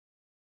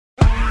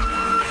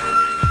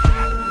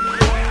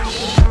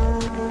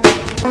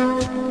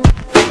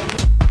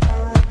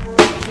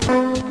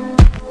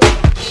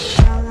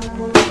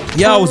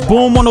Yo, it's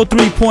Boom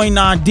 103.9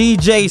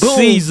 DJ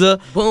Caesar.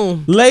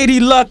 Boom. Lady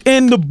Luck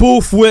in the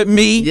booth with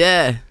me.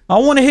 Yeah. I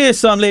want to hear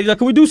something, Lady Luck.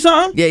 Can we do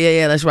something?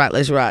 Yeah. Let's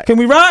rock. Can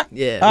we rock?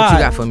 Yeah. All What right.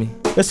 you got for me?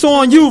 It's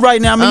on you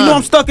right now. I mean, you know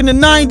I'm stuck in the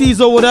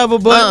 90s or whatever,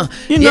 but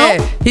you know.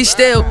 Yeah, he's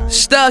still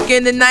stuck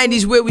in the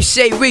 90s where we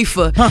say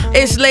reefer.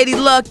 It's Lady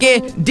Luck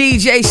and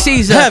DJ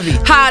Caesar. Heavy.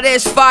 Hot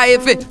as fire,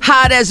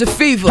 hot as a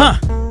fever.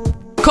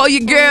 Call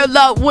your girl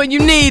up when you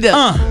need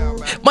her.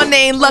 My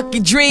name Lucky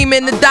Dream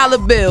in the dollar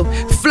bill.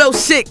 Flow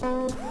sick,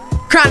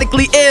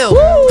 chronically ill.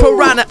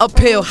 Piranha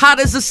uphill, hot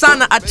as a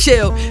sauna, I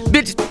chill.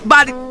 Bitch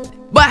body,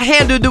 but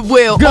handle the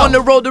wheel. Go. On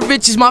the road to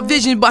riches, my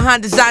vision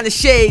behind designer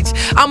shades.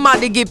 I'm out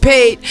to get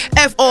paid.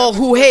 F all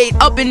who hate.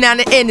 Up and down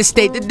the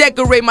interstate to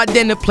decorate my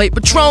dinner plate.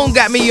 Patron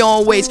got me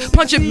on waist.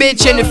 Punch a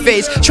bitch in the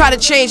face. Try to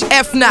change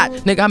F not.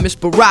 Nigga, I miss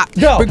Barack.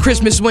 Go. Bring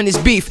Christmas when it's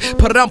beef.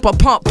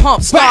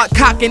 Pump. Start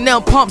cocking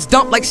them pumps.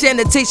 Dump like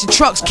sanitation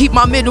trucks. Keep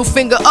my middle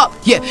finger up.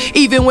 Yeah,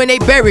 even when they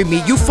bury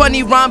me. You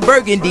funny Ron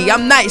Burgundy.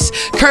 I'm nice.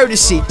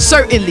 Courtesy.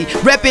 Certainly.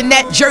 Reppin'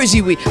 that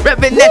Jersey we.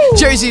 Reppin' that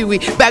Jersey we.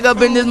 Back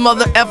up in this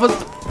mother effer.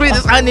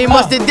 This honey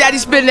mustard, daddy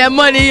spend that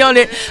money on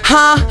it,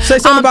 huh? Say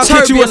something about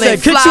Kicks USA.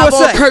 Kicks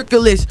USA.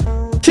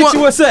 Kirkles. Kicks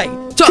USA.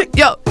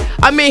 Yo,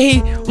 I mean,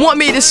 he want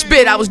me to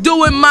spit. I was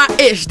doing my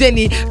ish. Then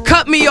he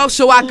cut me off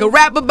so I could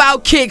rap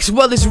about kicks.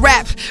 Well, it's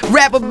rap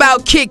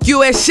about Kick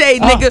USA,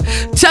 nigga.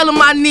 Tell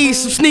him I need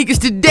some sneakers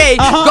today.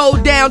 Go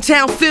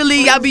downtown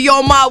Philly, I be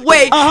on my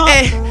way.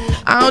 And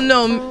I don't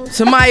know,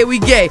 Samaya, we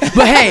gay.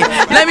 But hey,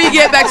 let me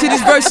get back to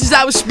these verses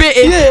I was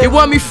spitting. It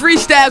want me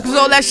freestyle cause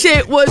all that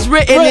shit was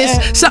written.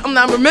 It's something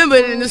I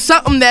remembered and it's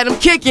something that I'm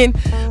kicking.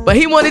 But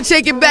he wanna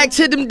take it back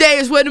to them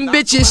days where them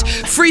bitches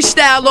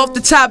freestyle off the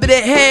top of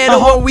their head.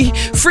 Or when we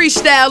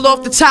freestyle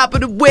off the top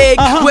of the wig.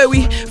 Where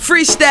we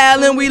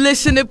freestyle and we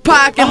listen to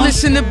Pac and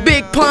listen to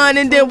Big Pun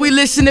and then we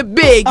listen to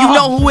Big. You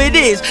know who it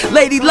is.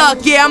 Lady Luck,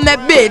 yeah, I'm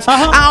that bitch.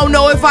 I don't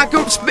know if I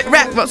can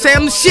rap, but say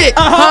I'm the shit.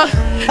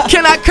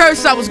 Can I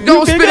curse? I was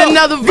gonna spit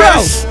another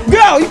verse.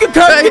 Go, you can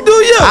curse, you do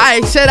you.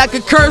 I said I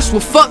could curse, well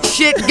fuck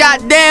shit,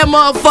 goddamn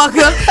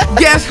motherfucker.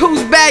 Guess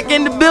who's back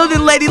in the building,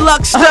 Lady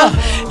Luckster?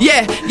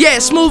 Yeah,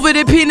 smoother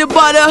than peanut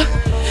butter.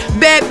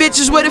 Bad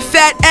bitches with a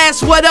fat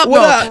ass, what up?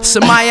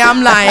 Samaya,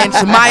 I'm lying,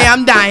 Samaya,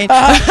 I'm dying.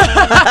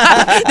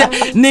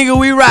 Nigga,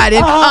 we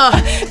riding.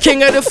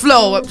 King of the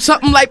flow,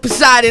 something like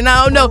Poseidon,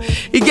 I don't know.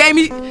 He gave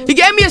me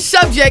a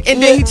subject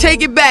and then he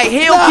take it back.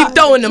 He don't keep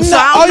throwing them, so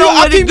I don't know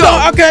where to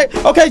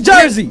go. Okay,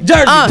 Jersey.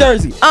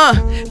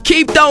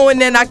 Keep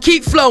throwing and I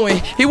keep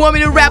flowing. He want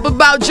me to rap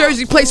about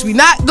Jersey, place we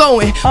not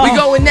going. We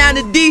going down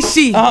to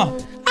DC.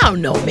 I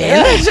don't know,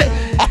 man.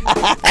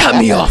 Cut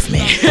me off,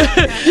 man.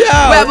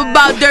 Rap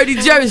about dirty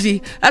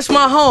Jersey. That's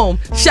my home.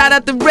 Shout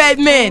out to Red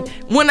Man.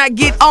 When I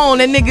get on,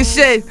 that nigga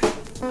said,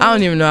 I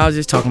don't even know. I was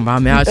just talking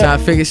about, man. I was trying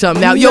to figure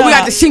something out. Yo, we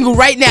got the single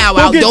right now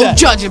out. Don't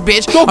judge it,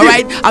 bitch. All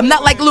right? I'm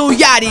not like Lil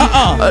Yachty.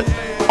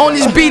 On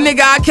this beat,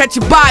 nigga, I catch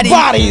your body.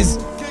 Bodies.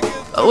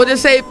 What they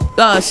say?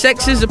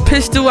 Sex is a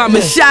pistol. I'm a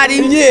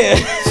shotty. Yeah.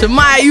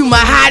 Samaya, you my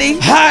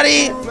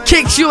hottie.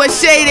 Kicks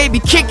USA, they be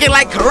kicking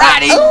like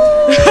karate.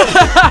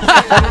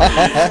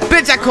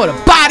 Bitch, I caught a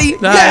body.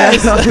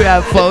 Yes. We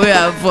have fun,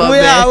 We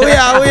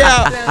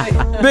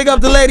out. Big up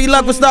to Lady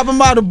Luck for stopping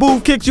by the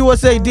booth. Kicks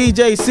USA,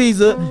 DJ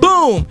Caesar.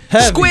 Boom.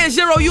 Heavy. Square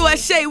Zero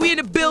USA, we in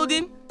the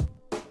building.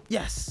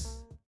 Yes.